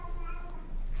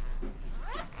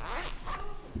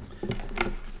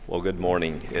Well, good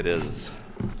morning. It is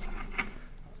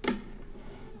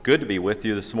good to be with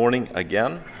you this morning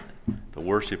again, to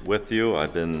worship with you.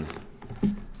 I've been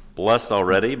blessed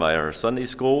already by our Sunday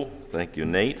school. Thank you,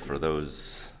 Nate, for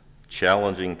those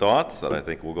challenging thoughts that I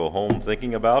think we'll go home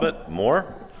thinking about it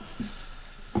more,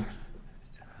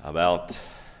 about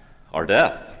our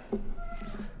death.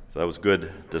 So that was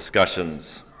good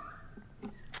discussions.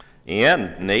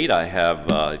 And Nate, I have,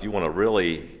 if you want to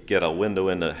really get a window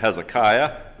into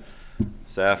Hezekiah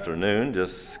this afternoon,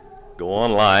 just go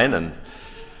online and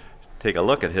take a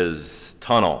look at his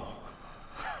tunnel.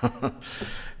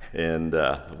 And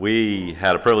we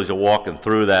had a privilege of walking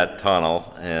through that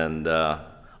tunnel, and a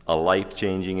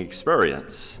life-changing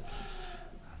experience.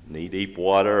 Knee-deep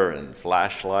water and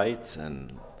flashlights,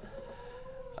 and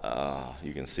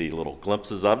you can see little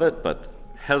glimpses of it, but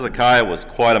Hezekiah was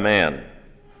quite a man.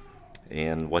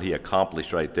 And what he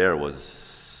accomplished right there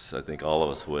was, I think all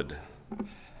of us would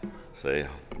say,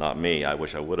 not me, I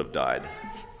wish I would have died.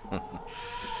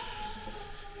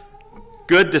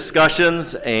 Good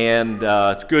discussions, and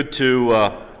it's good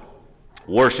to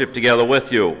worship together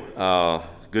with you.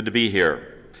 Good to be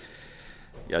here.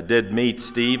 Yeah, I did meet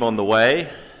Steve on the way.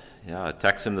 Yeah, I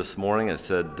texted him this morning. I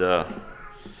said,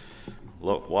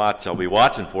 look, watch, I'll be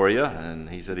watching for you. And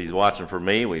he said he's watching for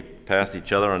me. We passed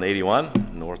each other on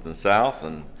 81, north and south,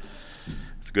 and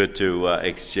it's good to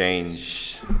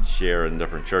exchange, share in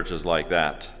different churches like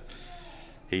that.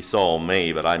 He saw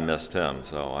me, but I missed him,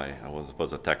 so I was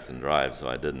supposed to text and drive, so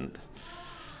I didn't.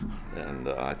 And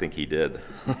I think he did.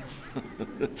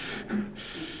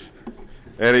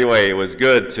 Anyway, it was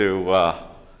good to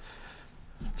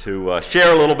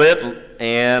share a little bit,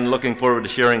 and looking forward to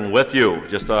sharing with you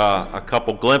just a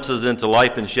couple glimpses into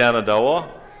life in Shenandoah.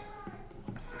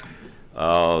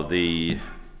 The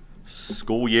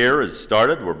school year has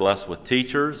started. We're blessed with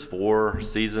teachers, 4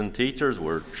 seasoned teachers.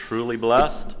 We're truly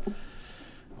blessed.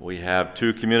 We have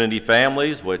 2 community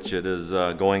families, which it is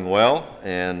going well,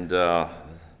 and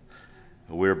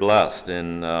we're blessed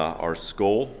in our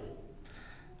school.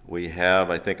 We have,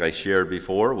 I think I shared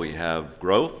before, we have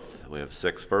growth. We have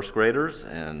 6 first graders,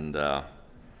 and that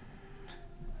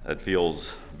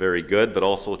feels very good, but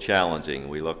also challenging.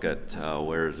 We look at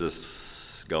where is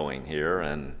this going here,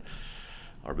 and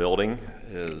our building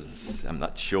is, I'm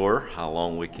not sure how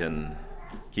long we can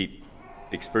keep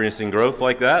experiencing growth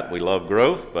like that. We love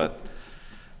growth, but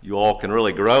you all can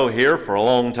really grow here for a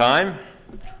long time.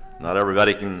 Not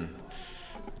everybody can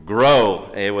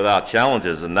grow without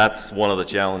challenges, and that's one of the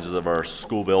challenges of our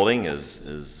school building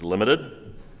is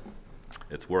limited.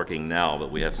 It's working now,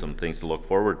 but we have some things to look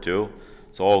forward to.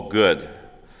 It's all good.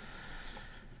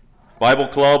 Bible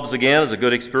clubs, again, is a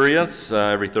good experience.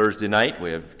 Every Thursday night we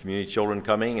have community children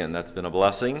coming, and that's been a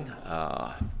blessing.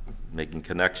 Making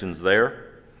connections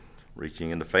there, reaching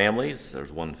into families.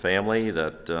 There's one family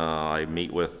that I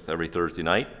meet with every Thursday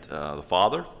night, the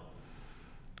father,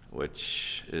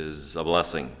 which is a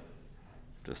blessing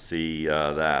to see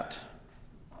that.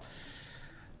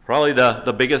 Probably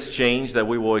the biggest change that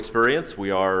we will experience,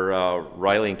 we are,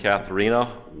 Riley and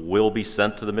Katharina will be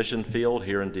sent to the mission field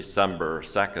here in December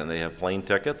 2nd. They have plane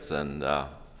tickets, and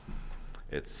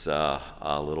it's a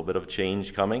little bit of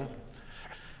change coming.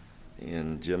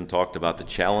 And Jim talked about the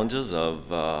challenges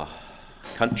of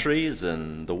countries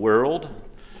and the world.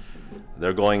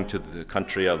 They're going to the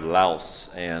country of Laos,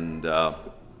 and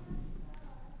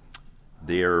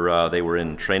they were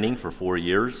in training for 4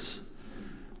 years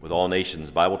with All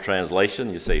Nations Bible Translation.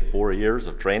 You say 4 years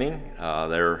of training.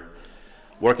 They're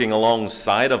working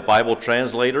alongside of Bible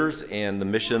translators, and the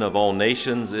mission of All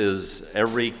Nations is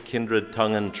every kindred,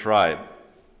 tongue, and tribe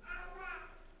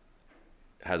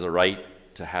has a right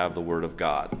to have the Word of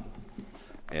God.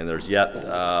 And there's yet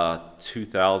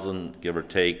 2,000, give or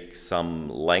take, some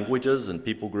languages and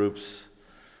people groups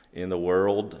in the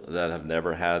world that have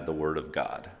never had the Word of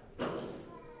God.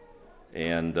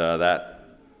 And that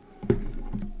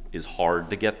is hard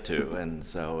to get to, and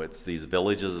so it's these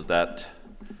villages that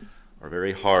are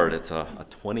very hard. It's a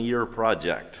 20-year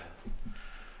project.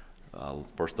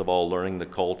 First of all, learning the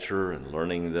culture and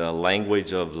learning the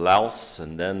language of Laos,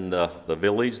 and then the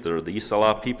village. They're the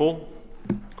Isala people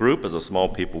group is a small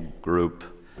people group,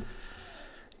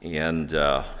 and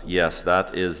yes,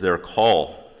 that is their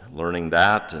call, learning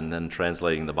that and then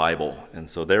translating the Bible. And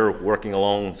so they're working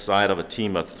alongside of a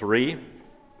team of 3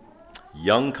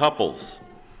 young couples.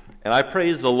 And I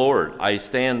praise the Lord. I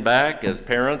stand back as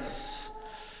parents.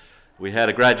 We had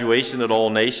a graduation at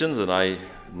All Nations, and I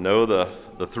know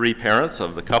the 3 parents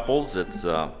of the couples. It's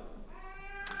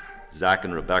Zach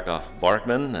and Rebecca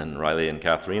Barkman, and Riley and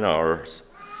Katharina are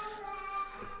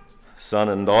son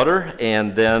and daughter.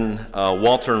 And then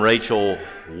Walter and Rachel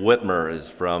Whitmer is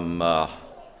from a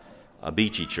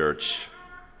Beachy Church.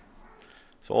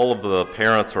 So all of the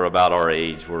parents are about our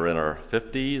age. We're in our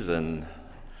 50s, and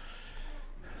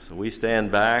so we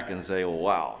stand back and say,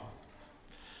 wow,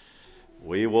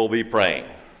 we will be praying.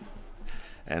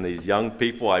 And these young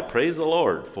people, I praise the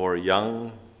Lord for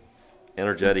young,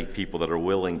 energetic people that are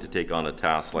willing to take on a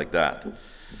task like that.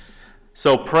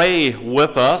 So pray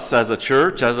with us as a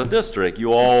church, as a district.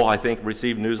 You all, I think,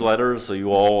 receive newsletters, so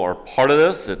you all are part of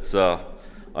this. It's a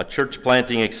church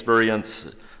planting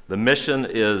experience. The mission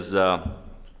is a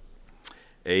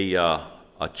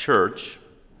church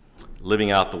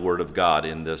living out the Word of God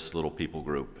in this little people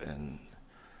group. And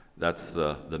that's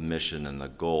the mission and the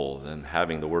goal, them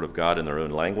having the Word of God in their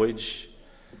own language,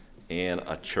 and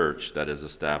a church that is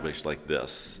established like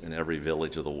this in every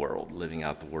village of the world, living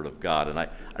out the Word of God. And I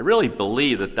really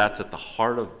believe that that's at the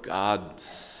heart of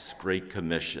God's Great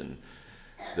Commission,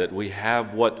 that we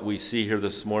have what we see here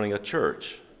this morning, a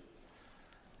church.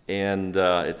 And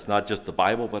it's not just the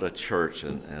Bible, but a church.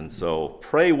 And so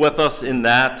pray with us in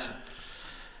that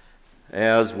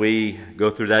as we go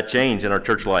through that change in our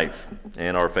church life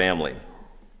and our family.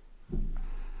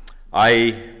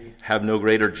 I have no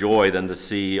greater joy than to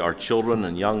see our children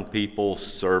and young people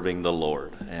serving the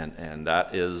Lord. And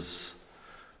that is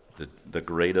the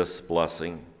greatest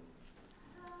blessing.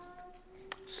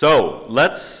 So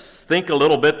let's think a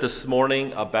little bit this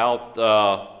morning about,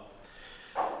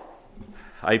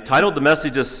 I titled the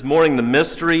message this morning, The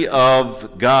Mystery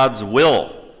of God's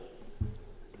Will.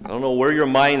 I don't know where your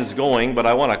mind's going, but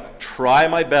I want to try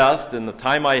my best in the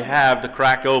time I have to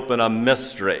crack open a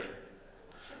mystery.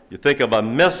 You think of a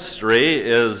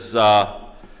mystery as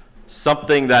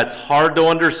something that's hard to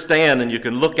understand, and you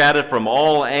can look at it from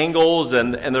all angles,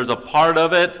 and there's a part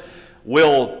of it.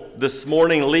 We'll this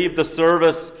morning leave the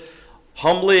service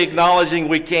humbly acknowledging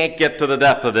we can't get to the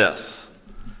depth of this.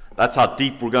 That's how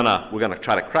deep we're gonna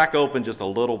try to crack open just a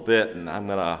little bit, and I'm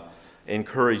gonna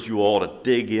encourage you all to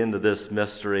dig into this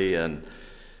mystery and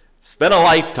spend a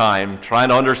lifetime trying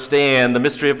to understand the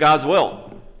mystery of God's will.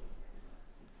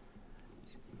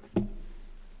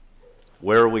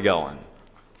 Where are we going?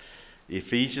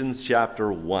 Ephesians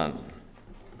chapter 1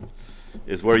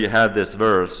 is where you have this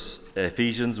verse.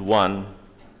 Ephesians 1,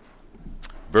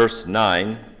 verse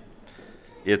 9.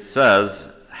 It says,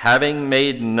 having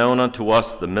made known unto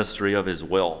us the mystery of his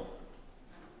will,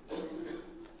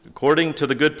 according to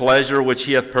the good pleasure which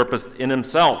he hath purposed in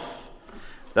himself,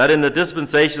 that in the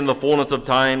dispensation of the fullness of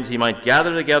times he might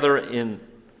gather together in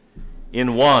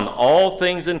one all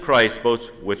things in Christ,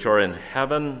 both which are in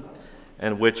heaven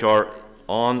and which are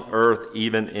on earth,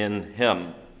 even in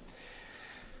him.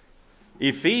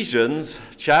 Ephesians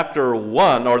chapter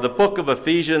 1, or the book of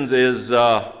Ephesians, is,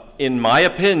 in my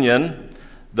opinion,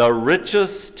 the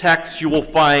richest text you will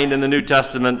find in the New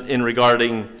Testament in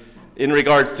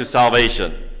regards to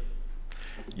salvation.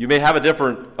 You may have a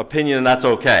different opinion, and that's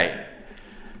okay.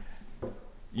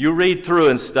 You read through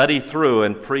and study through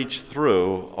and preach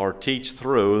through or teach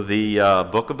through the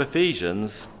book of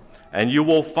Ephesians, and you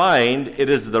will find it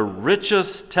is the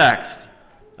richest text,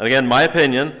 and again, my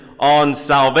opinion, on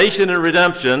salvation and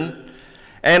redemption,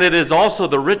 and it is also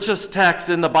the richest text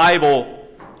in the Bible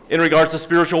in regards to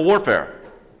spiritual warfare.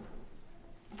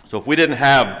 So if we didn't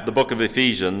have the book of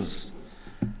Ephesians,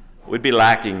 we'd be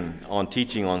lacking on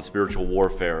teaching on spiritual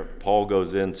warfare. Paul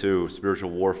goes into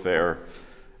spiritual warfare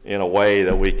in a way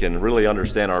that we can really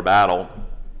understand our battle.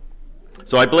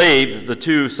 So I believe the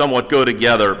two somewhat go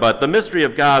together, but the mystery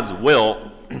of God's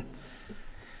will,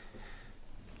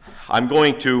 I'm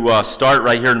going to start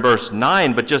right here in verse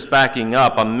 9, but just backing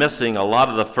up, I'm missing a lot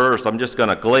of the first. I'm just going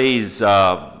to glaze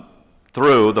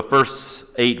through the first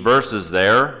 8 verses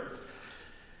there.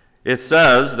 It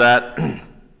says that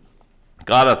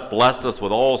God hath blessed us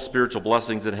with all spiritual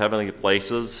blessings in heavenly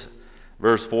places.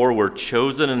 Verse 4, we're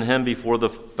chosen in him before the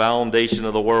foundation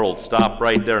of the world. Stop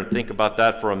right there and think about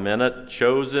that for a minute.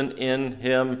 Chosen in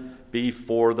him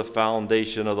before the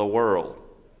foundation of the world.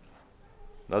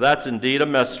 Now that's indeed a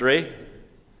mystery,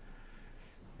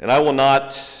 and I will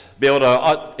not be able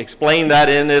to explain that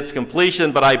in its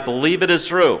completion, but I believe it is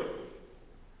true.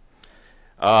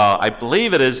 I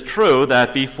believe it is true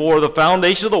that before the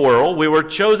foundation of the world, we were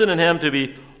chosen in him to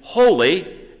be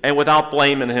holy and without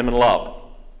blame in him in love.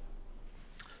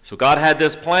 So God had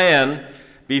this plan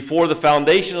before the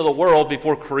foundation of the world,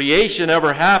 before creation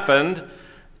ever happened.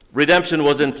 Redemption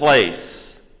was in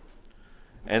place.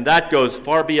 And that goes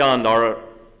far beyond our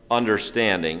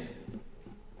understanding.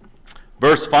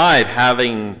 Verse 5,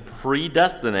 having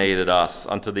predestinated us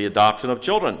unto the adoption of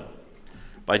children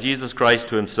by Jesus Christ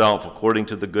to himself, according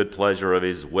to the good pleasure of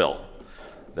his will.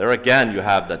 There again, you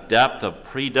have the depth of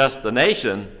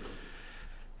predestination.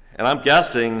 And I'm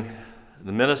guessing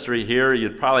the ministry here,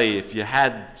 you'd probably, if you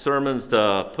had sermons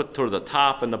to put toward the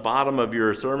top and the bottom of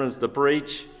your sermons to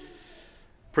preach,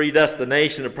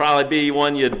 predestination would probably be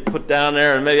one you'd put down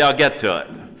there, and maybe I'll get to it.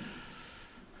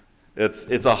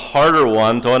 It's a harder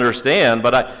one to understand,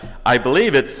 but I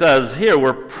believe it says here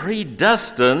we're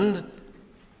predestined,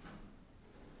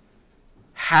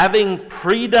 having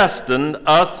predestined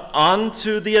us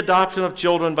unto the adoption of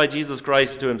children by Jesus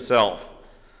Christ to himself,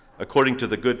 according to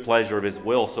the good pleasure of his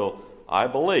will. So I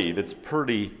believe it's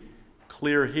pretty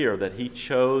clear here that he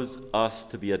chose us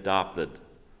to be adopted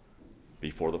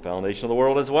before the foundation of the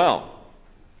world as well.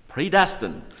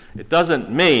 Predestined. It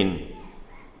doesn't mean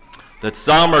that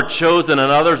some are chosen and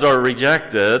others are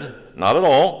rejected. Not at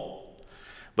all.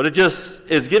 But it just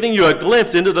is giving you a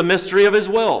glimpse into the mystery of his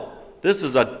will. This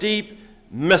is a deep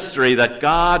mystery that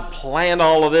God planned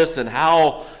all of this and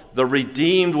how the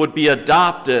redeemed would be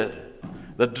adopted.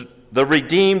 The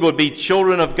redeemed would be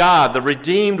children of God. The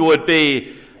redeemed would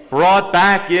be brought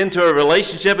back into a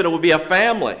relationship, and it would be a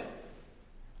family.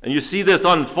 And you see this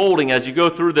unfolding as you go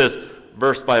through this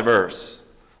verse by verse,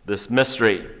 this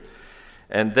mystery.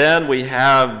 And then we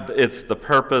have, it's the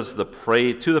purpose, to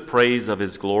the praise of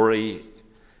his glory,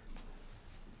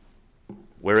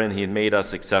 wherein he made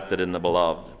us accepted in the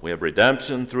beloved. We have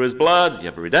redemption through his blood. You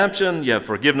have redemption. You have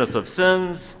forgiveness of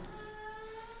sins,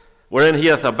 wherein he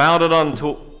hath abounded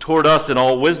toward us in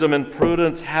all wisdom and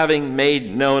prudence, having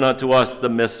made known unto us the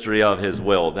mystery of his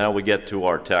will. Now we get to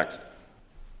our text.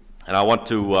 And I want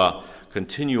to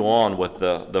continue on with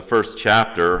the first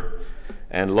chapter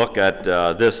and look at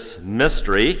this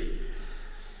mystery.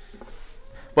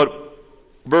 But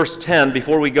verse 10,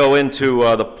 before we go into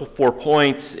the 4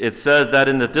 points, it says that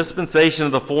in the dispensation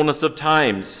of the fullness of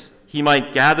times, he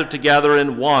might gather together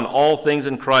in one all things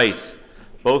in Christ,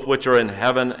 both which are in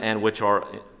heaven and which are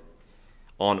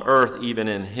on earth, even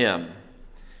in him.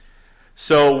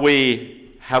 So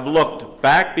we have looked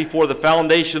back before the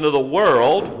foundation of the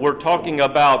world. We're talking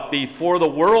about before the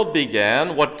world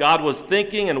began, what God was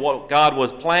thinking and what God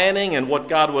was planning and what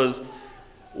God was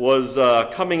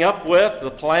coming up with,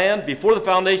 the plan. Before the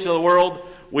foundation of the world,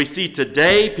 we see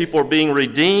today people are being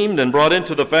redeemed and brought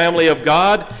into the family of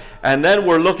God. And then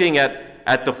we're looking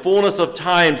at the fullness of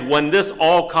times when this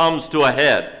all comes to a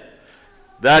head.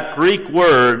 That Greek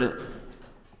word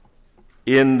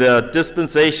in the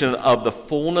dispensation of the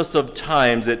fullness of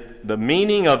times, the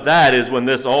meaning of that is when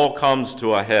this all comes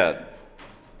to a head.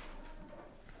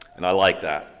 And I like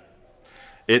that.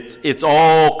 It's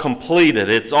all completed.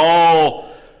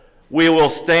 We will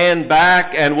stand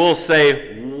back and we'll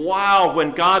say, wow,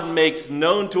 when God makes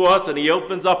known to us and he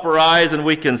opens up our eyes and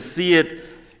we can see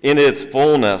it in its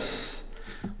fullness.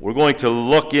 We're going to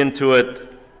look into it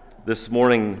this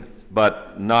morning,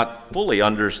 but not fully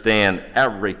understand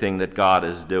everything that God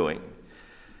is doing.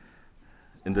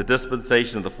 In the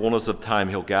dispensation of the fullness of time,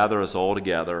 he'll gather us all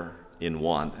together in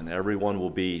one, and everyone will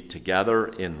be together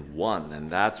in one, and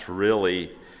that's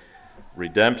really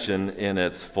redemption in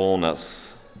its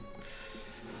fullness.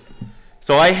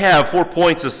 So I have 4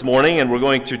 points this morning, and we're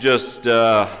going to just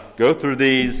go through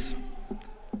these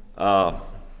and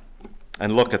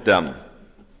look at them.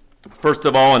 First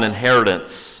of all, an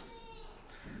inheritance.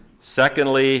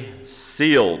 Secondly,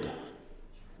 sealed.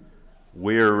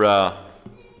 We're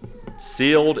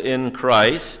sealed in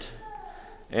Christ.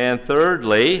 And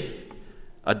thirdly,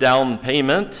 a down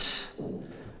payment.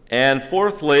 And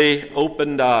fourthly,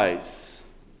 opened eyes.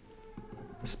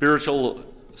 Spiritual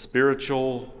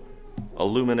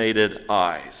illuminated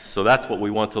eyes. So that's what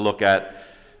we want to look at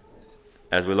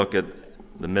as we look at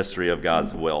the mystery of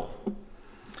God's will.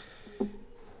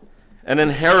 An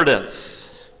inheritance.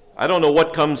 I don't know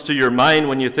what comes to your mind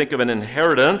when you think of an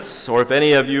inheritance, or if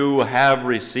any of you have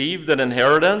received an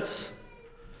inheritance,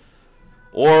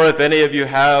 or if any of you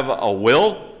have a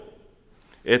will.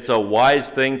 It's a wise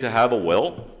thing to have a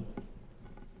will.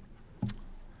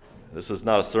 This is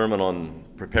not a sermon on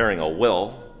preparing a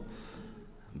will,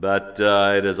 but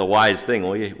it is a wise thing.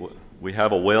 We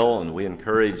have a will, and we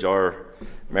encourage our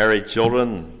married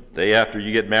children, the day after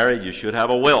you get married, you should have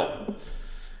a will.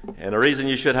 And the reason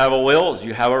you should have a will is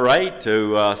you have a right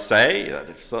to say that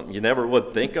if something you never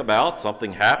would think about,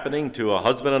 something happening to a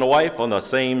husband and a wife on the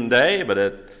same day,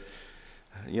 but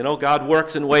God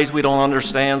works in ways we don't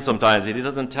understand sometimes. He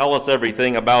doesn't tell us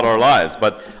everything about our lives.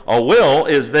 But a will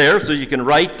is there so you can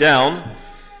write down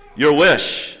your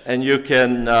wish, and you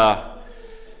can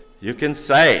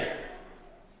say,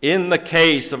 in the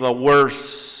case of the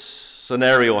worst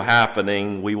scenario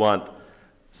happening, we want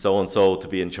so-and-so to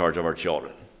be in charge of our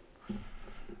children.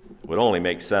 It would only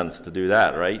make sense to do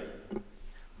that, right?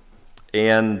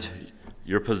 And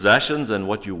your possessions and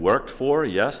what you worked for,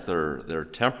 yes, they're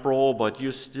temporal, but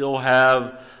you still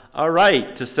have a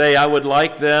right to say, I would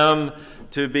like them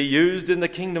to be used in the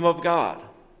kingdom of God.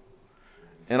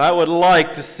 And I would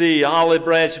like to see Olive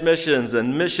Branch missions,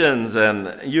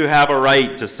 and you have a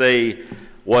right to say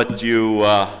what you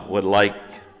would like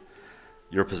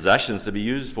your possessions to be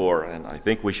used for. And I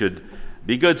think we should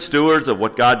be good stewards of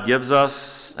what God gives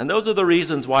us. And those are the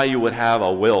reasons why you would have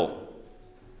a will.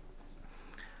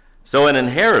 So an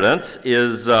inheritance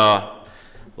is the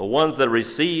ones that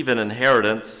receive an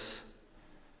inheritance.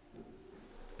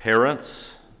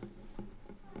 Parents,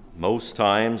 most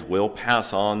times, will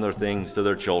pass on their things to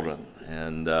their children.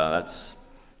 And that's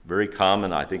very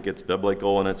common. I think it's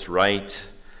biblical and it's right.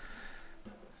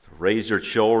 To raise your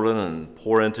children and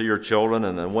pour into your children,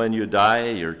 and then when you die,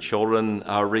 your children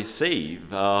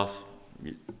receive the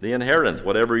inheritance,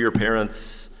 whatever your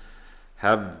parents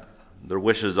have, their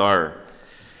wishes are.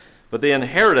 But the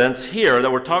inheritance here that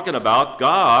we're talking about,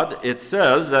 God, it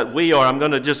says that we are, I'm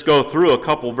going to just go through a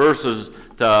couple verses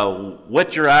to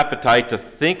whet your appetite to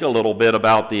think a little bit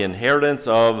about the inheritance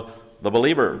of the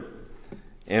believer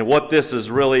and what this is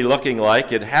really looking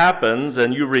like. It happens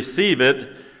and you receive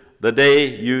it the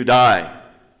day you die.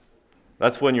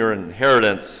 That's when your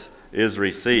inheritance is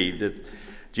received.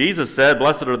 Jesus said,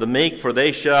 blessed are the meek, for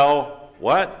they shall,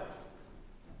 what?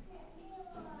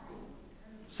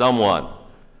 Someone.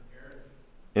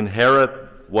 Inherit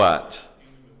what?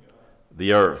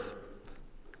 The earth.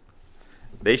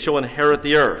 They shall inherit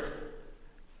the earth.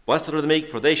 Blessed are the meek,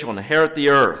 for they shall inherit the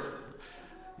earth.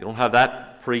 You don't have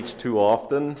that preached too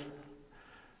often.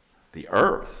 The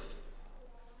earth.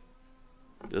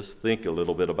 Just think a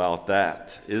little bit about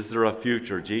that. Is there a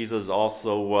future? Jesus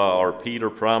also, or Peter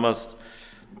promised,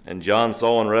 and John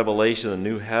saw in Revelation, a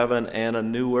new heaven and a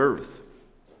new earth,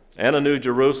 and a new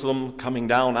Jerusalem coming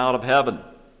down out of heaven.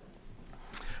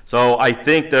 So I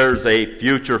think there's a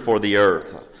future for the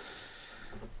earth.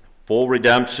 Full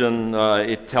redemption,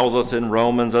 it tells us in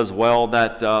Romans as well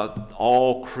that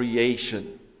all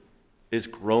creation is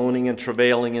groaning and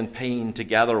travailing in pain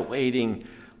together, waiting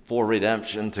for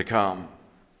redemption to come.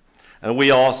 And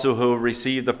we also who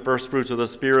receive the first fruits of the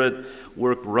Spirit,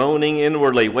 we're groaning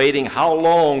inwardly, waiting how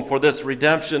long for this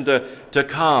redemption to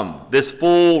come, this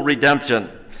full redemption.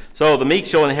 So the meek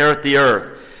shall inherit the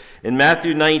earth. In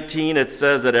Matthew 19, it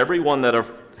says that everyone that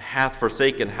hath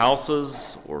forsaken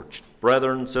houses, or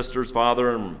brethren, sisters,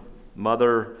 father, and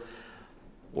mother,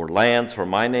 or lands for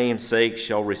my name's sake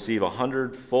shall receive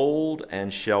 100-fold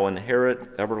and shall inherit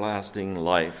everlasting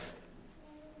life.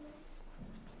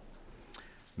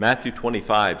 Matthew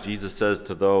 25, Jesus says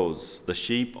to those, the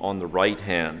sheep on the right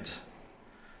hand,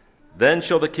 then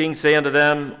shall the king say unto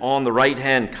them on the right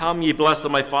hand, come ye blessed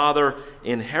of my Father,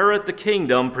 inherit the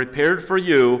kingdom prepared for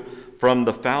you from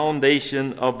the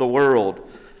foundation of the world.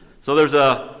 So there's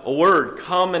a word,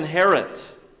 come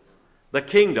inherit the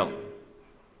kingdom.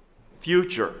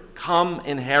 Future, come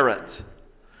inherit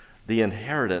the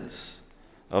inheritance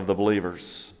of the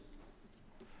believers.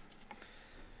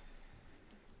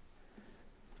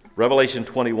 Revelation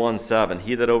 21:7,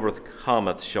 he that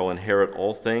overcometh shall inherit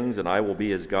all things, and I will be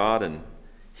his God, and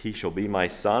he shall be my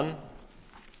son.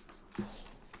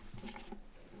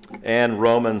 And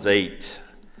Romans 8,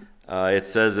 it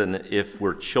says, and if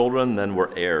we're children, then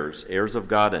we're heirs, heirs of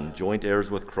God and joint heirs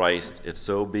with Christ. If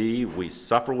so be, we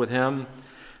suffer with him,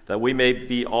 that we may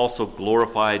be also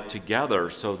glorified together.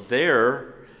 So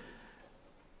there,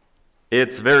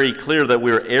 it's very clear that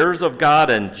we're heirs of God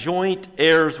and joint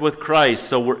heirs with Christ.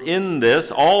 So we're in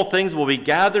this. All things will be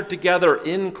gathered together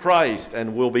in Christ,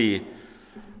 and we'll be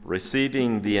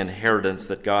receiving the inheritance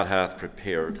that God hath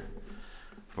prepared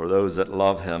for those that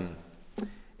love him.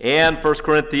 And 1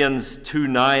 Corinthians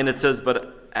 2:9, it says,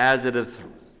 but as it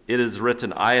is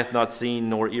written, eye hath not seen,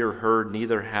 nor ear heard,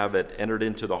 neither have it entered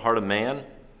into the heart of man,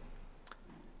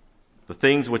 the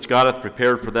things which God hath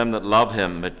prepared for them that love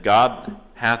him, but God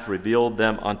hath revealed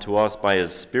them unto us by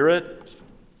his Spirit.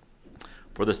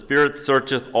 For the Spirit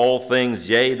searcheth all things,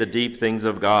 yea, the deep things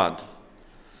of God.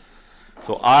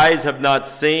 So eyes have not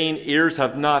seen, ears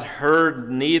have not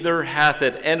heard, neither hath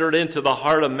it entered into the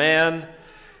heart of man,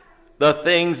 the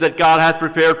things that God hath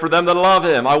prepared for them that love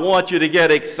him. I want you to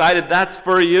get excited. That's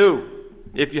for you.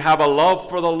 If you have a love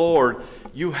for the Lord,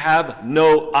 you have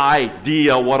no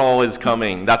idea what all is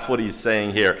coming. That's what he's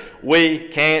saying here. We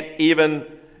can't even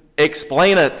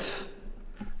explain it,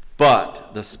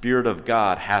 but the Spirit of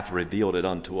God hath revealed it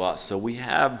unto us. So we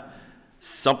have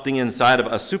something inside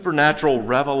of a supernatural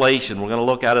revelation. We're going to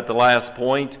look at it the last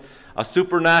point a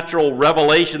supernatural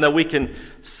revelation that we can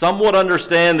somewhat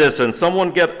understand this and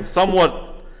somewhat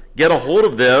get a hold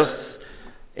of this,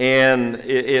 and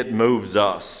it moves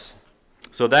us.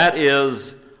 So that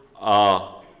is a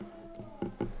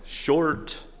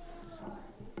short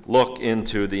look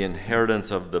into the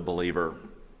inheritance of the believer.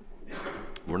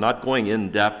 We're not going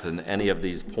in depth in any of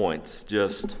these points,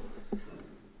 just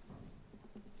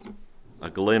a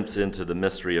glimpse into the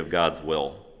mystery of God's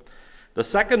will. The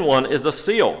second one is a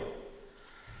seal.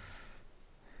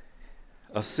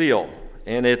 A seal.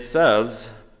 And it says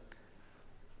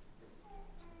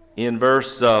in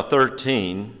verse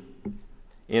 13,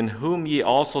 in whom ye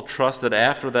also trusted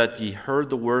after that ye heard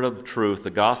the word of truth, the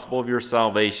gospel of your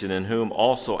salvation, in whom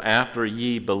also after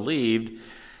ye believed,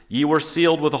 ye were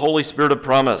sealed with the Holy Spirit of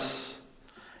promise.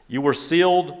 You were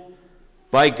sealed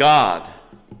by God.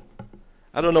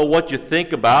 I don't know what you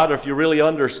think about, or if you really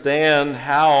understand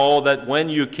how that when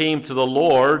you came to the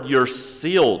Lord, you're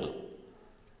sealed.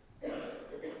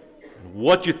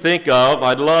 What you think of,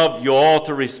 I'd love you all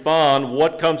to respond.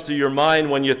 What comes to your mind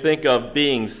when you think of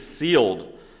being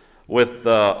sealed with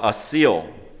a seal?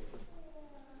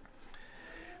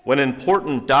 When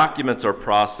important documents are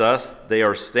processed, they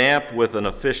are stamped with an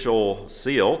official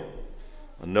seal,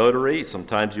 a notary.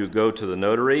 Sometimes you go to the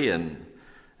notary and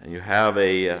you have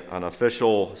an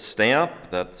official stamp.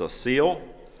 That's a seal.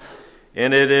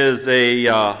 And it is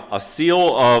a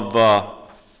seal of a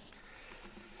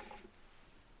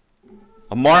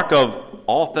mark of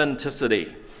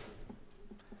authenticity.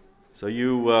 So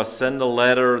you send a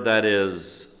letter that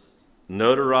is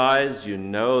notarized. You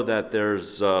know that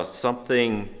there's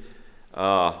something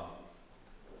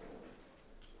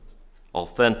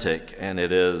authentic, and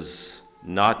it is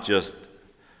not just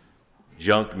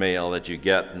junk mail that you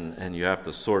get and you have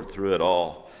to sort through it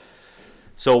all.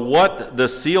 So what the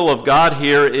seal of God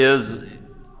here is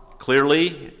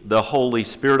clearly the Holy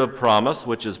Spirit of promise,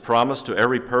 which is promised to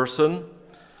every person.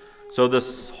 So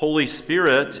this Holy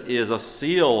Spirit is a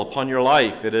seal upon your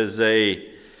life. It is a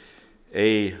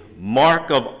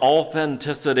mark of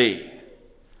authenticity.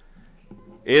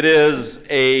 It is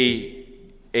a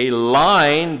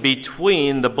line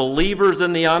between the believers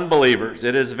and the unbelievers.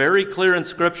 It is very clear in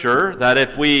Scripture that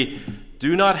if we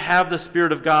do not have the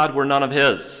Spirit of God, we're none of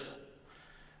His.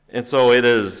 And so it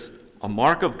is a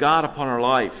mark of God upon our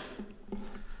life.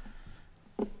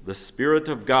 The Spirit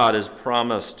of God is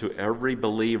promised to every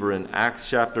believer. In Acts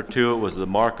chapter 2, it was the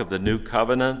mark of the new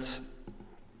covenant.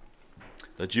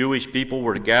 The Jewish people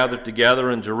were gathered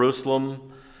together in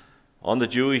Jerusalem on the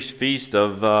Jewish feast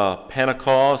of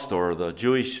Pentecost, or the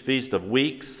Jewish feast of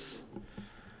weeks.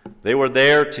 They were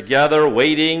there together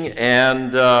waiting,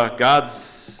 and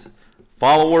God's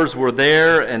followers were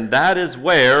there, and that is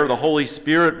where the Holy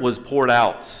Spirit was poured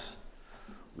out.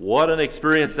 What an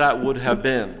experience that would have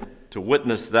been to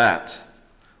witness that.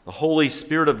 The Holy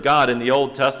Spirit of God in the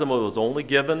Old Testament was only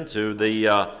given to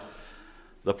the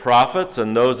prophets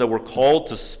and those that were called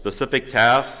to specific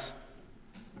tasks.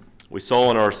 We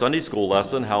saw in our Sunday school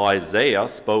lesson how Isaiah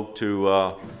spoke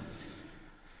to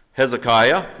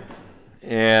Hezekiah,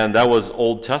 and that was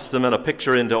Old Testament, a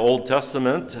picture into Old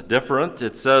Testament, different.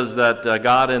 It says that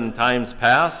God in times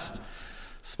past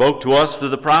spoke to us through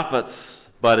the prophets,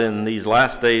 but in these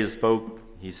last days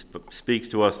He speaks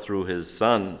to us through His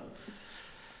Son.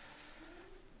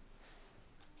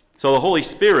 So the Holy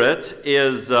Spirit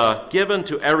is given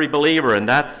to every believer, and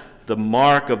that's the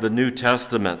mark of the New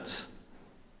Testament.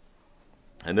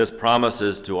 And this promise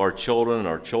is to our children and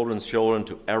our children's children,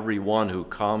 to everyone who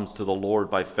comes to the Lord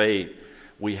by faith.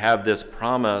 We have this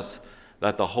promise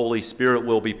that the Holy Spirit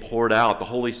will be poured out. The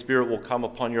Holy Spirit will come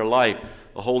upon your life.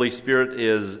 The Holy Spirit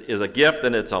is a gift,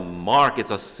 and it's a mark. It's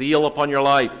a seal upon your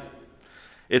life.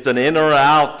 It's an in or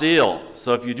out deal.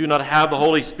 So if you do not have the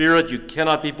Holy Spirit, you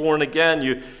cannot be born again.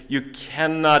 You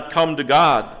cannot come to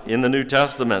God in the New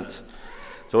Testament.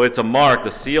 So it's a mark. The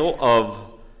seal of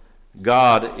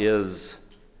God is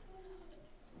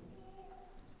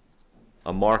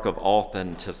a mark of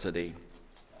authenticity.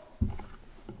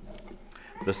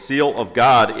 The seal of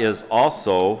God is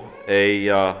also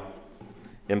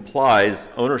implies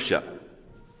ownership.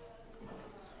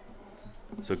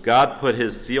 So God put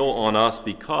His seal on us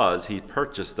because He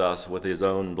purchased us with His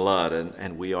own blood,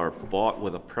 and we are bought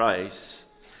with a price.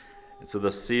 And so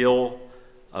the seal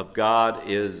of God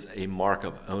is a mark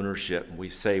of ownership. We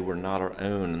say we're not our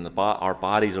own, and our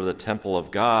bodies are the temple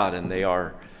of God, and they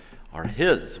are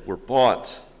His. We're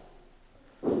bought.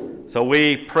 So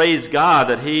we praise God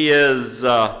that He is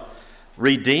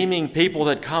redeeming people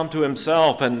that come to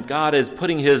Himself, and God is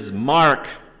putting His mark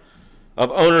of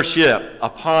ownership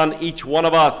upon each one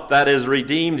of us that is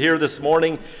redeemed here this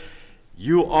morning.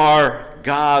 You are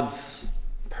God's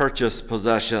purchased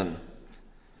possession.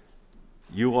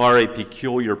 You are a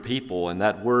peculiar people, and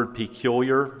that word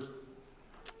peculiar,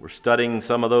 we're studying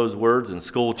some of those words in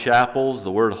school chapels.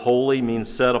 The word holy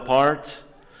means set apart,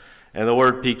 and the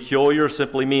word peculiar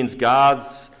simply means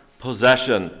God's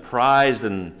possession, prized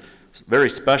and very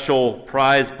special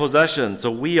prized possession. So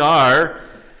we are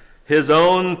His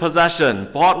own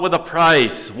possession, bought with a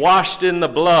price, washed in the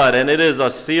blood, and it is a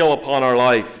seal upon our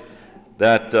life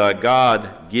that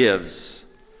God gives.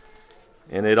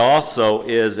 And it also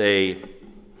is a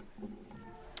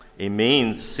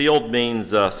means, sealed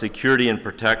means security and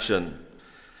protection.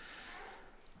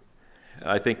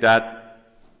 I think that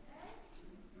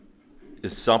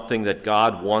is something that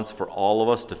God wants for all of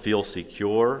us to feel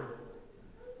secure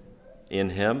in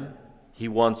Him. He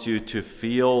wants you to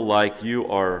feel like you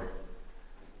are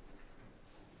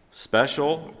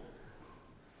special,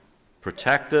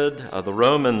 protected. The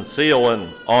Roman seal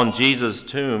on Jesus'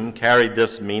 tomb carried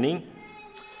this meaning.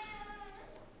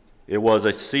 It was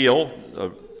a seal.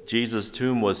 Jesus'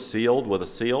 tomb was sealed with a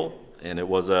seal, and it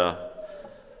was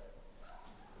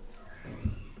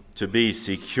to be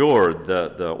secured.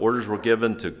 The orders were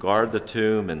given to guard the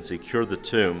tomb and secure the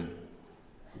tomb,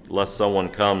 lest someone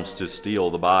comes to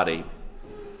steal the body.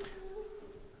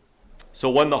 So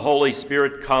when the Holy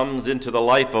Spirit comes into the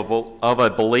life of a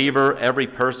believer, every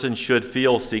person should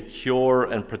feel secure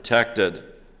and protected.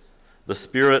 The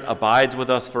Spirit abides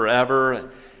with us forever,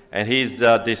 and He's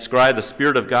described, the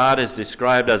Spirit of God is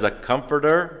described as a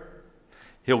comforter.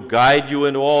 He'll guide you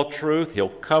into all truth. He'll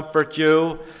comfort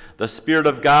you. The Spirit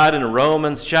of God in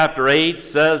Romans chapter 8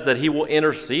 says that He will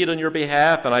intercede on your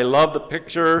behalf. And I love the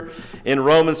picture in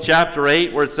Romans chapter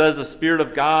 8 where it says the Spirit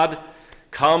of God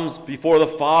comes before the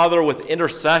Father with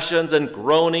intercessions and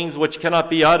groanings which cannot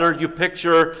be uttered. You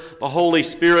picture the Holy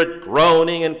Spirit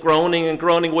groaning and groaning and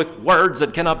groaning with words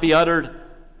that cannot be uttered.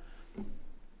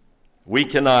 We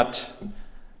cannot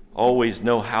always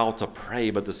know how to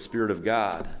pray, but the Spirit of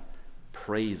God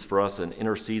prays for us and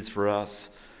intercedes for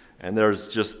us. And there's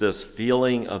just this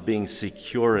feeling of being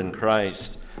secure in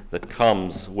Christ that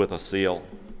comes with a seal.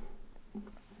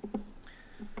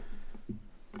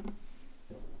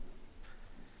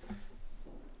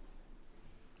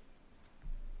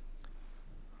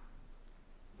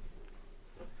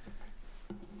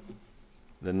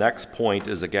 The next point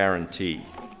is a guarantee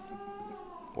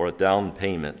or a down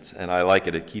payment, and I like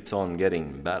it. It keeps on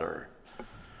getting better.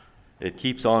 It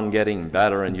keeps on getting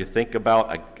better, and you think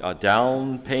about a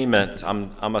down payment.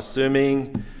 I'm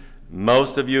assuming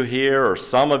most of you here or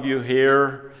some of you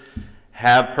here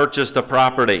have purchased a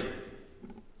property.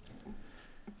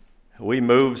 We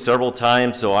moved several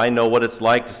times, so I know what it's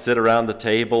like to sit around the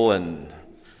table and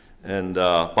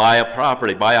buy a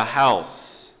property, buy a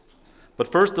house.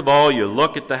 But first of all, you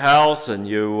look at the house and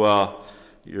you're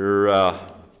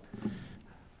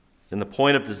in the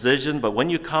point of decision. But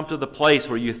when you come to the place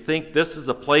where you think this is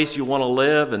a place you want to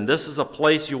live and this is a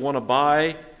place you want to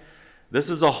buy,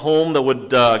 this is a home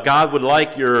that God would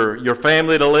like your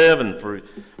family to live and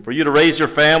for you to raise your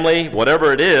family,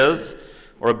 whatever it is,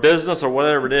 or a business or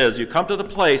whatever it is, you come to the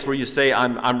place where you say,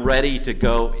 I'm ready to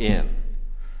go in.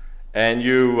 And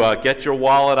you get your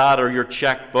wallet out or your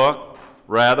checkbook.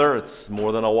 Rather, it's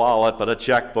more than a wallet, but a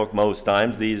checkbook most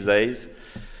times these days.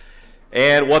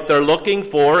 And what they're looking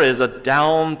for is a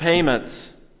down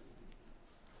payment.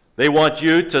 They want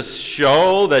you to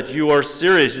show that you are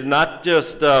serious, not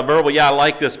just verbal, yeah, I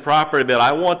like this property, but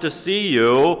I want to see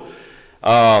you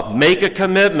make a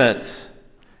commitment.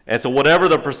 And so whatever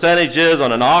the percentage is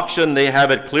on an auction, they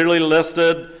have it clearly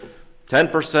listed,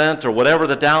 10% or whatever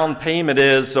the down payment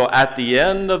is. So at the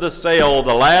end of the sale,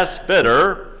 the last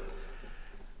bidder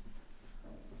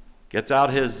gets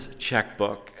out his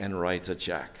checkbook and writes a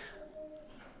check.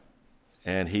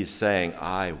 And he's saying,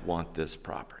 I want this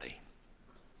property.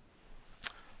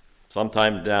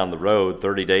 Sometime down the road,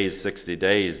 30 days, 60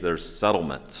 days, there's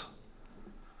settlement.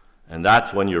 And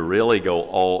that's when you really go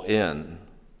all in.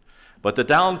 But the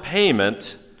down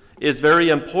payment is very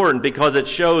important because it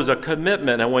shows a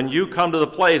commitment. And when you come to the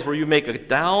place where you make a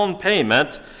down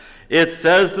payment, it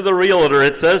says to the realtor,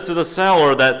 it says to the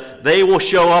seller that they will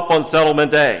show up on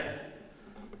settlement day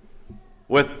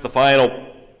with the final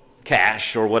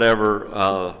cash or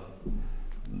whatever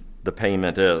the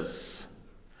payment is.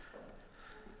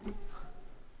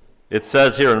 It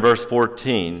says here in verse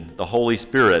 14, the Holy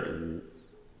Spirit,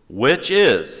 which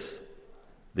is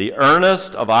the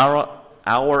earnest of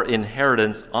our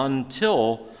inheritance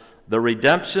until the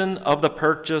redemption of the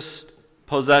purchased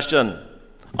possession,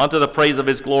 unto the praise of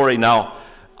His glory. Now,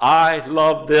 I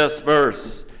love this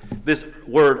verse This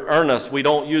word earnest, we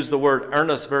don't use the word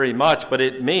earnest very much, but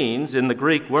it means, in the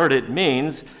Greek word, it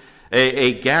means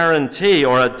a guarantee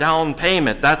or a down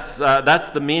payment. That's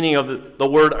the meaning of the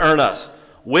word earnest,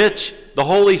 which the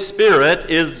Holy Spirit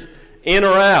is in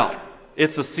or out.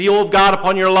 It's a seal of God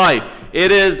upon your life.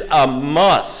 It is a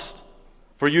must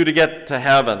for you to get to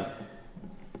heaven.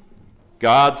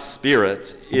 God's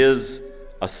Spirit is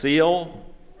a seal,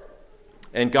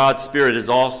 and God's Spirit is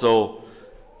also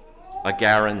a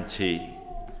guarantee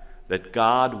that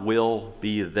God will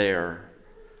be there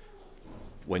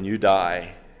when you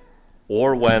die,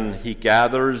 or when he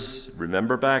gathers.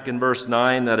 Remember back in verse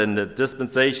 9 that in the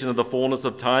dispensation of the fullness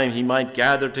of time he might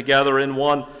gather together in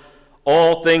one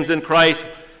all things in Christ.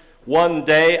 One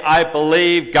day I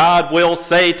believe God will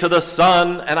say to the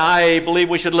Son, and I believe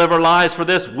we should live our lives for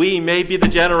this. We may be the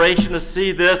generation to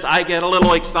see this. I get a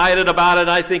little excited about it.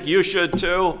 I think you should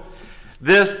too.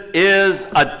 This is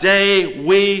a day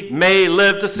we may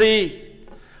live to see,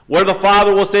 where the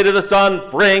Father will say to the Son,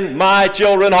 bring my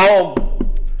children home.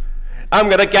 I'm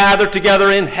going to gather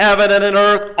together in heaven and in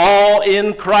earth, all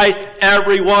in Christ.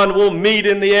 Everyone will meet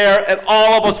in the air, and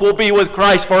all of us will be with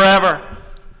Christ forever.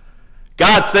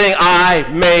 God's saying, I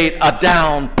made a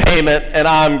down payment, and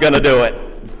I'm going to do it.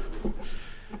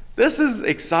 This is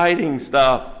exciting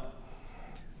stuff.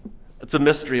 It's a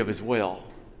mystery of his will.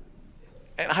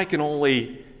 And I can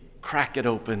only crack it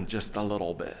open just a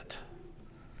little bit.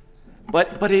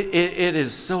 But it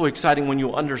is so exciting when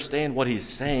you understand what he's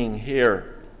saying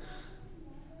here.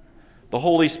 The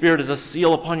Holy Spirit is a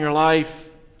seal upon your life.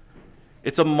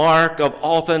 It's a mark of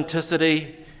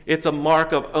authenticity. It's a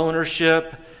mark of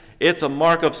ownership. It's a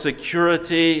mark of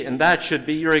security, and that should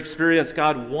be your experience.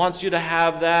 God wants you to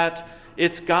have that.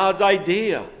 It's God's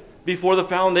idea. Before the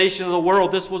foundation of the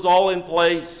world, this was all in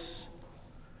place.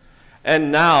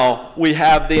 And now we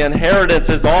have the inheritance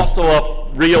is also a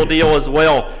real deal as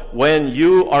well. When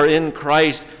you are in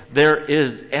Christ, there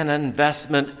is an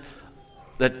investment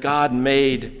that God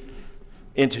made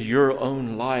into your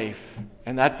own life.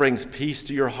 And that brings peace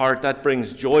to your heart. That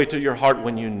brings joy to your heart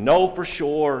when you know for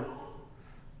sure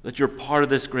that you're part of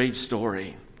this great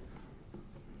story.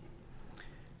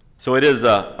 So it is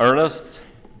an earnest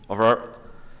of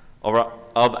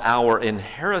our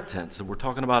inheritance. And we're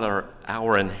talking about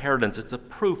our inheritance. It's a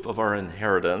proof of our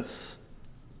inheritance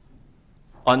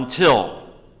until.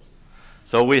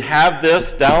 So we have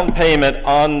this down payment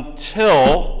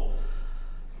until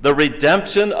the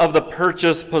redemption of the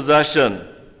purchased possession.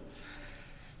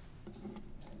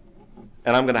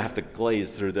 And I'm going to have to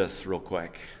glaze through this real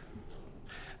quick.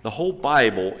 The whole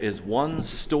Bible is one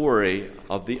story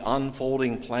of the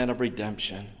unfolding plan of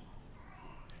redemption.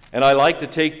 And I like to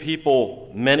take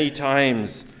people many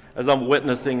times as I'm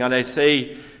witnessing, and I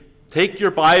say, take your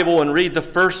Bible and read the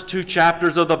first 2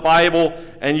 chapters of the Bible,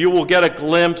 and you will get a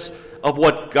glimpse of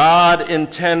what God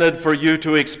intended for you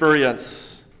to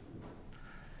experience.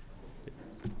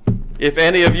 If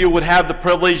any of you would have the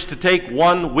privilege to take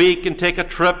 1 week and take a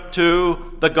trip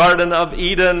to the Garden of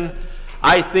Eden,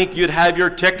 I think you'd have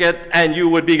your ticket and you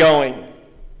would be going.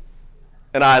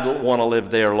 And I'd want to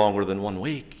live there longer than 1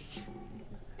 week.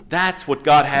 That's what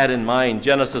God had in mind.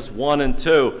 Genesis 1 and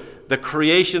 2. The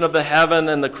creation of the heaven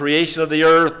and the creation of the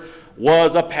earth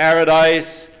was a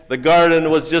paradise. The garden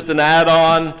was just an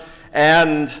add-on,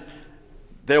 and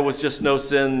there was just no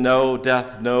sin, no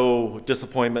death, no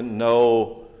disappointment,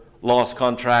 no lost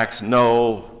contracts,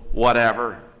 no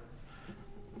whatever.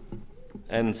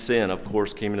 And sin, of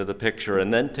course, came into the picture.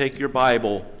 And then take your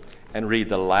Bible and read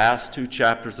the last 2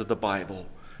 chapters of the Bible,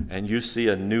 and you see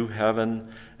a new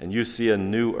heaven, and you see a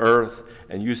new earth,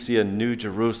 and you see a new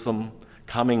Jerusalem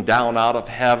coming down out of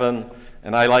heaven.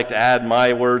 And I like to add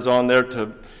my words on there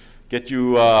to get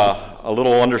you a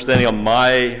little understanding of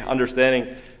my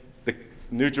understanding. The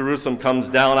New Jerusalem comes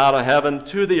down out of heaven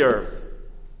to the earth.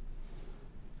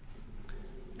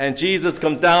 And Jesus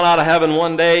comes down out of heaven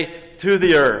one day to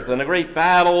the earth, and a great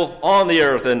battle on the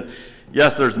earth. And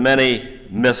yes, there's many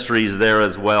mysteries there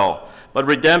as well. But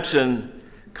redemption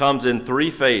comes in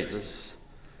 3 phases.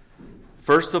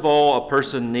 First of all, a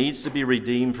person needs to be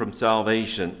redeemed from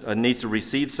salvation, needs to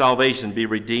receive salvation, be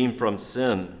redeemed from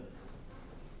sin.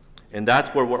 And that's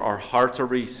where our hearts are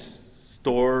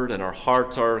restored and our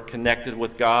hearts are connected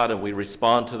with God, and we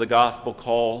respond to the gospel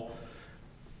call.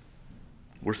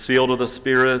 We're sealed with the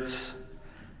Spirit.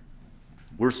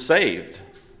 We're saved.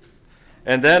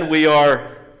 And then we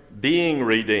are being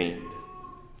redeemed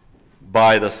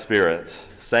by the Spirit.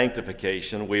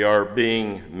 Sanctification. We are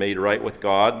being made right with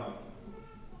God.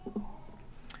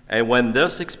 And when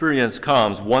this experience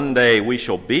comes, one day we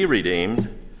shall be redeemed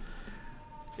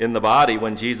in the body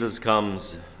when Jesus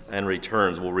comes and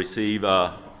returns will receive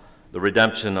the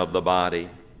redemption of the body.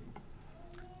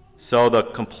 So the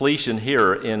completion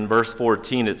here in verse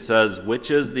 14, it says,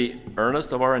 which is the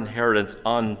earnest of our inheritance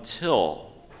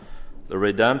until the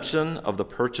redemption of the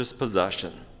purchased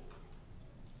possession.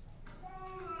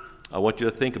 I want you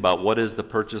to think about what is the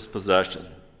purchased possession.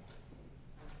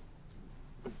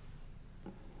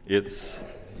 It's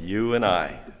you and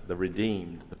I, the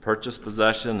redeemed. The purchased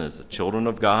possession is the children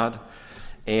of God.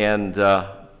 And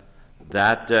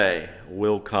that day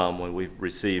will come when we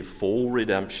receive full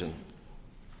redemption.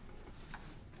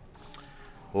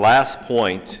 Last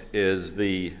point is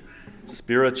the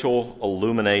spiritual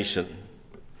illumination.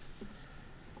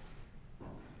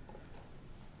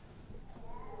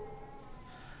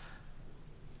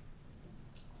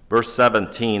 Verse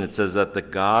 17, it says that the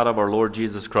God of our Lord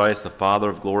Jesus Christ, the Father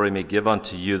of glory, may give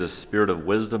unto you the spirit of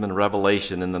wisdom and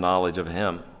revelation in the knowledge of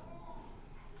him.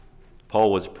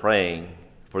 Paul was praying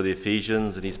for the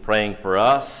Ephesians, and he's praying for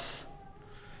us,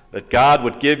 that God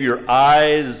would give your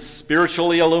eyes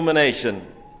spiritually illumination.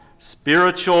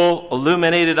 Spiritual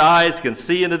illuminated eyes can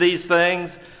see into these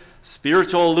things.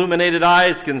 Spiritual illuminated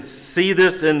eyes can see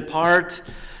this in part.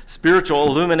 Spiritual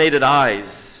illuminated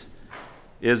eyes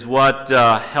is what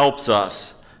helps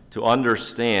us to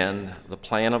understand the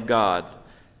plan of God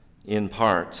in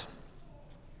part.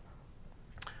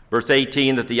 Verse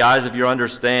 18, that the eyes of your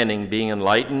understanding being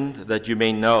enlightened, that you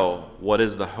may know what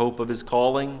is the hope of his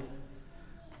calling,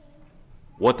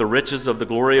 what the riches of the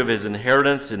glory of his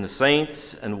inheritance in the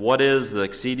saints, and what is the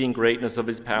exceeding greatness of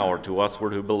his power to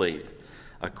usward who believe,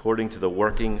 according to the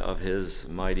working of his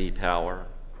mighty power.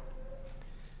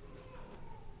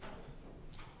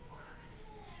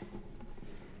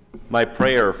 My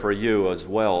prayer for you as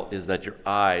well is that your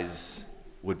eyes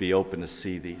would be open to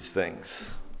see these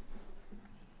things.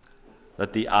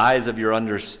 That the eyes of your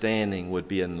understanding would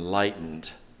be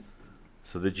enlightened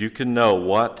so that you can know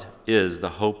what is the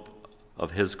hope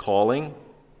of his calling.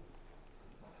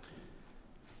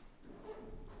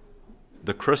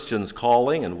 The Christian's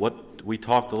calling, and what we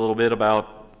talked a little bit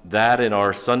about that in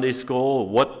our Sunday school.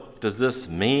 What does this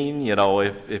mean? You know,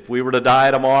 if we were to die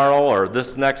tomorrow or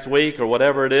this next week or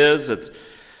whatever it is,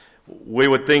 we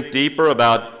would think deeper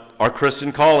about our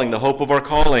Christian calling, the hope of our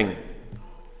calling.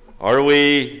 Are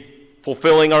we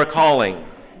fulfilling our calling?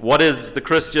 What is the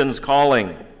Christian's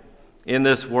calling in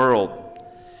this world?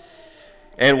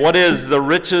 And what is the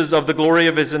riches of the glory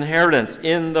of his inheritance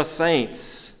in the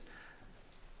saints?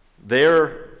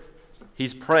 There,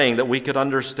 he's praying that we could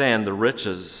understand the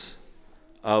riches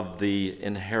of the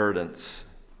inheritance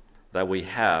that we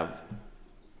have.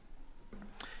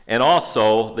 And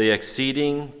also the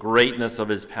exceeding greatness of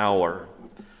his power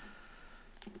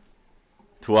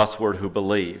to usward who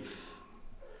believe.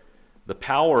 The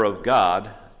power of God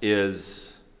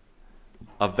is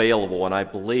available, and I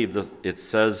believe it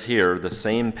says here, the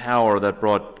same power that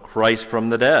brought Christ from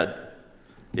the dead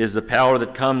is the power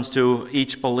that comes to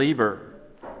each believer.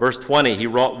 Verse 20,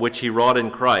 which he wrought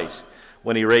in Christ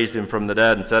when he raised him from the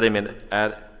dead and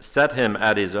set him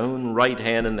at his own right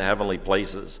hand in the heavenly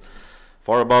places,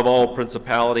 far above all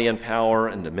principality and power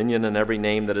and dominion and every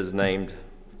name that is named,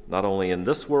 not only in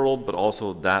this world, but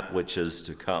also that which is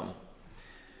to come.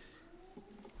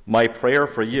 My prayer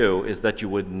for you is that you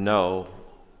would know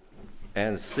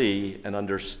and see and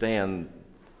understand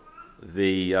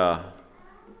the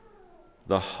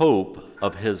hope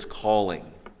of his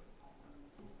calling.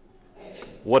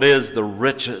 What is the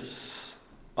riches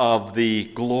of the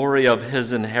glory of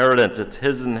his inheritance? It's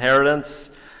his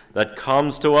inheritance that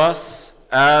comes to us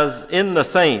as in the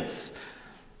saints.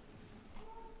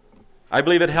 I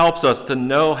believe it helps us to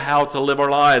know how to live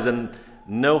our lives and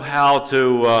know how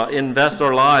to invest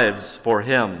our lives for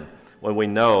him when we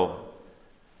know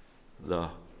the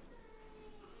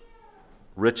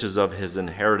riches of his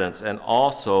inheritance and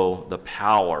also the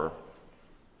power.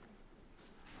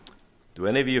 Do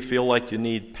any of you feel like you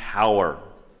need power?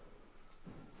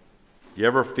 You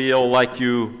ever feel like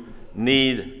you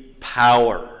need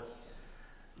power?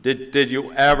 Did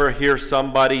you ever hear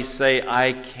somebody say,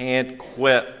 I can't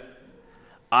quit?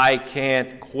 I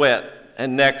can't quit.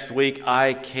 And next week,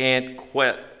 I can't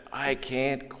quit. I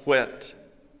can't quit.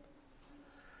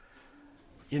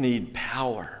 You need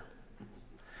power.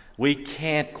 We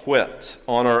can't quit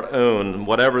on our own.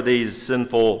 Whatever these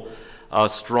sinful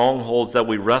strongholds that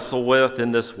we wrestle with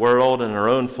in this world and our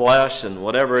own flesh and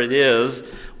whatever it is,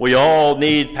 we all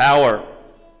need power.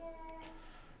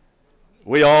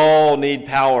 We all need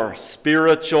power.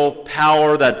 Spiritual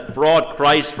power that brought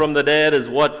Christ from the dead is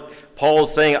what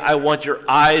Paul's saying. I want your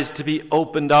eyes to be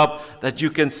opened up that you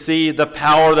can see the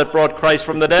power that brought Christ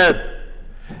from the dead.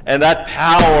 And that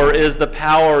power is the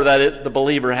power that the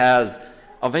believer has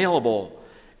available.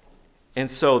 And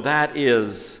so that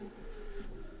is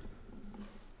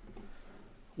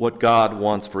what God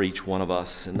wants for each one of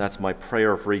us. And that's my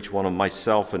prayer for each one of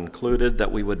myself included,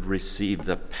 that we would receive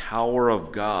the power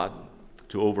of God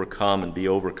to overcome and be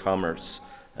overcomers,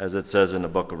 as it says in the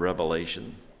book of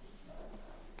Revelation.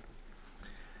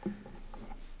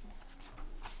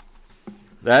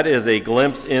 That is a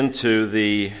glimpse into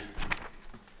the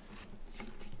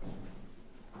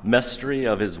mystery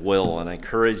of his will, and I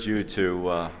encourage you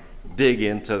to dig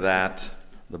into that,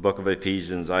 the book of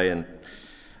Ephesians. I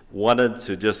wanted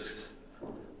to just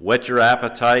whet your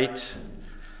appetite,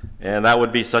 and that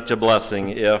would be such a blessing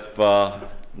if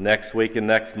next week and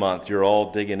next month you're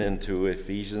all digging into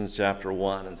Ephesians chapter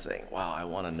 1 and saying, wow, I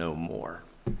want to know more.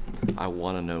 I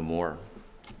want to know more.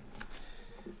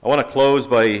 I want to close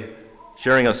by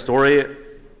sharing a story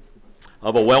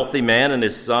of a wealthy man and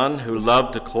his son who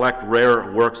loved to collect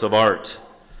rare works of art.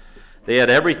 They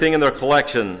had everything in their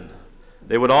collection.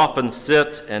 They would often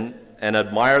sit and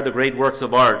admire the great works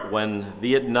of art. When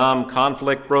Vietnam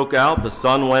conflict broke out, the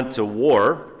son went to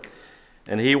war,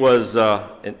 and he was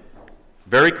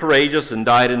very courageous and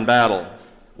died in battle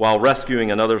while rescuing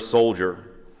another soldier.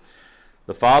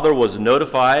 The father was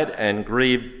notified and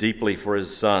grieved deeply for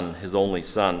his son, his only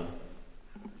son.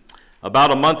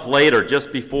 About a month later,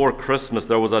 just before Christmas,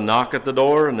 there was a knock at the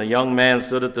door, and a young man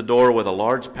stood at the door with a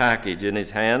large package in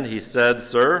his hand. He said,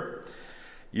 "Sir,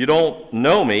 you don't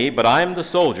know me, but I'm the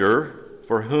soldier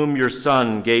for whom your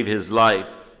son gave his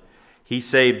life. He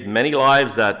saved many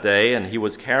lives that day, and he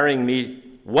was carrying me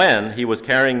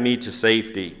to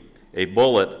safety. A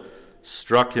bullet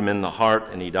struck him in the heart,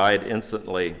 and he died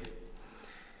instantly.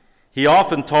 He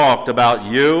often talked about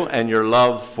you and your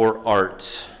love for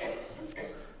art."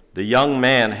 The young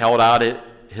man held out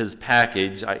his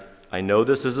package. I know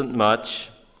this isn't much.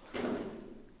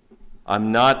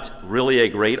 I'm not really a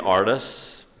great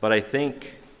artist, but I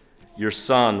think your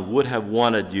son would have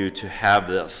wanted you to have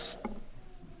this.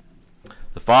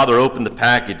 The father opened the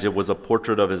package. It was a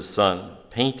portrait of his son,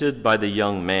 painted by the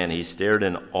young man. He stared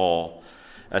in awe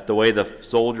at the way the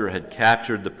soldier had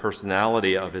captured the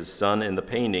personality of his son in the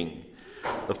painting.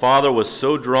 The father was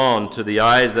so drawn to the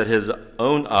eyes that his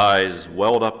own eyes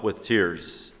welled up with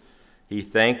tears. He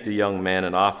thanked the young man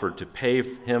and offered to pay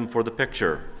him for the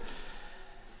picture.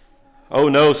 "Oh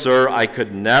no, sir, I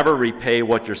could never repay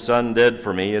what your son did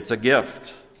for me. It's a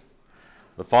gift."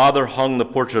 The father hung the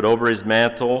portrait over his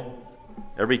mantle.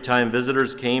 Every time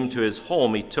visitors came to his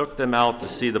home, he took them out to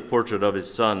see the portrait of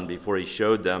his son before he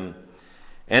showed them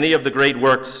any of the great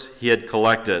works he had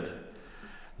collected.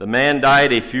 The man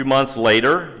died a few months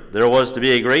later. There was to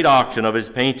be a great auction of his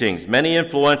paintings. Many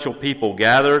influential people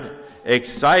gathered,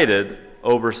 excited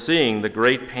over seeing the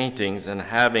great paintings and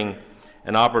having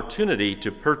an opportunity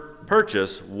to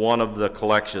purchase one of the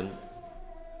collection.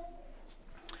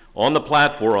 On the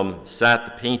platform sat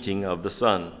the painting of the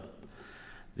son.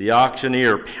 The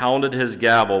auctioneer pounded his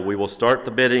gavel. "We will start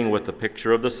the bidding with the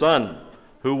picture of the son.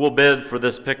 Who will bid for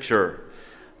this picture?"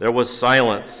 There was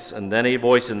silence, and then a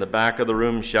voice in the back of the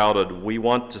room shouted, "We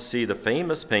want to see the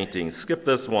famous painting. Skip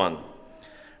this one."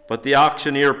 But the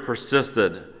auctioneer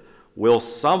persisted. "Will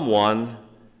someone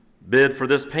bid for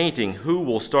this painting? Who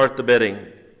will start the bidding?"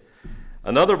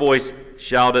 Another voice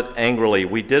shouted angrily,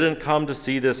 "We didn't come to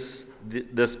see this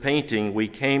painting. We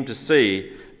came to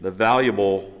see the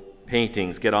valuable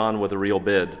paintings. Get on with the real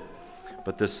bid."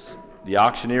 But the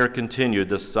auctioneer continued,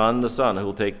 the son, who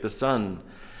will take the son?"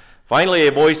 Finally,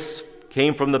 a voice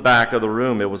came from the back of the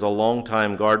room. It was a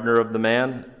longtime gardener of the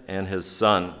man and his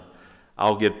son.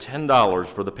 "I'll give $10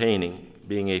 for the painting."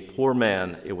 Being a poor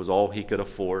man, it was all he could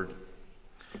afford.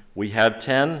 "We have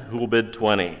 10. Who will bid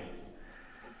 20?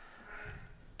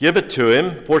 "Give it to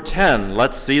him for 10.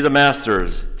 Let's see the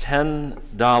masters."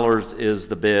 $10 is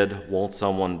the bid. Won't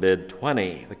someone bid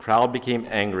 20? The crowd became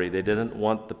angry. They didn't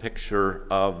want the picture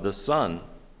of the son.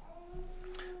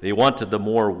 They wanted the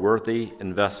more worthy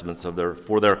investments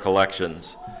for their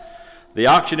collections. The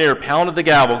auctioneer pounded the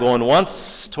gavel, going,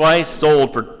 "Once, twice,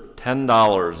 sold for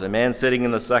 $10. A man sitting in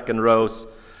the second row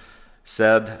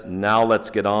said, "Now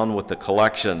let's get on with the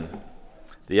collection."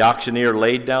 The auctioneer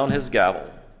laid down his gavel.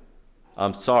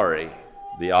 "I'm sorry,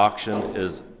 the auction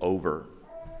is over."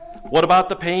 "What about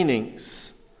the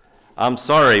paintings?" "I'm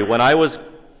sorry, when I was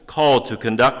called to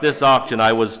conduct this auction,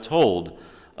 I was told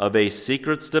of a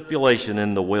secret stipulation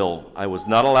in the will. I was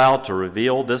not allowed to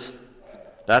reveal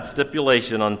that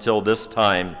stipulation until this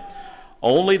time.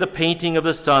 Only the painting of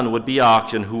the son would be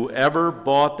auctioned. Whoever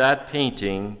bought that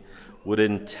painting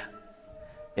would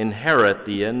inherit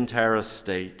the entire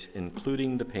estate,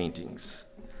 including the paintings."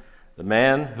 The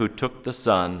man who took the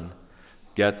Son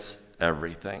gets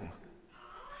everything.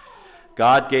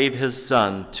 God gave his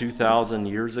Son 2,000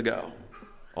 years ago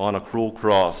on a cruel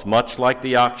cross, much like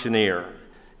the auctioneer.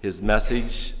 His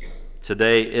message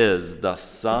today is the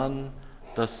Son,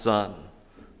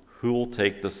 who will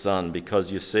take the Son?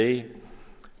 Because you see,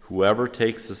 whoever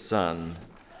takes the Son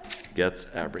gets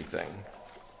everything.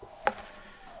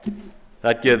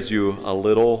 That gives you a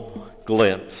little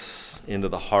glimpse into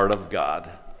the heart of God.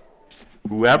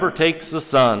 Whoever takes the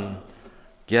Son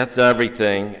gets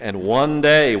everything, and one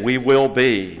day we will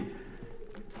be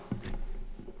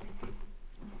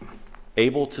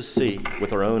able to see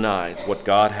with our own eyes what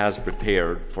God has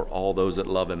prepared for all those that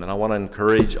love him. And I want to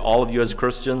encourage all of you as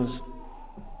Christians,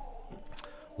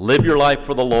 live your life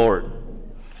for the Lord.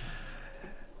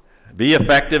 Be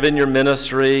effective in your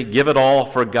ministry. Give it all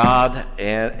for God.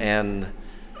 And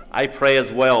I pray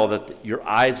as well that your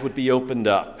eyes would be opened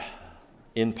up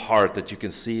in part, that you can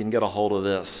see and get a hold of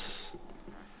this,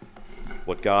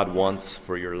 what God wants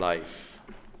for your life.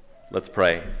 Let's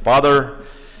pray. Father,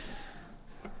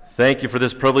 thank you for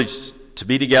this privilege to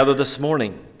be together this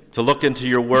morning, to look into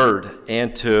your word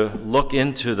and to look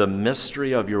into the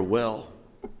mystery of your will.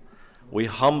 We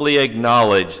humbly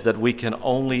acknowledge that we can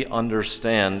only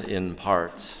understand in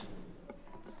part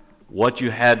what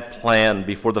you had planned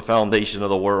before the foundation of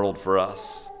the world for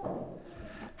us.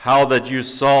 How that you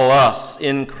saw us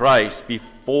in Christ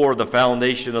before the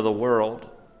foundation of the world.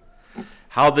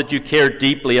 How that you care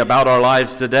deeply about our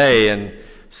lives today and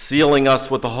sealing us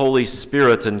with the Holy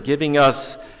Spirit and giving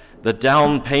us the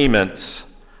down payment,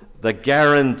 the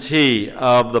guarantee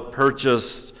of the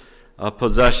purchased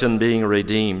possession being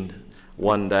redeemed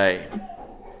one day.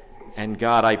 And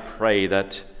God, I pray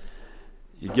that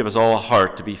you give us all a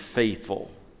heart to be faithful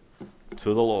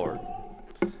to the Lord.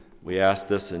 We ask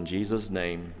this in Jesus'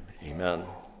 name. Amen.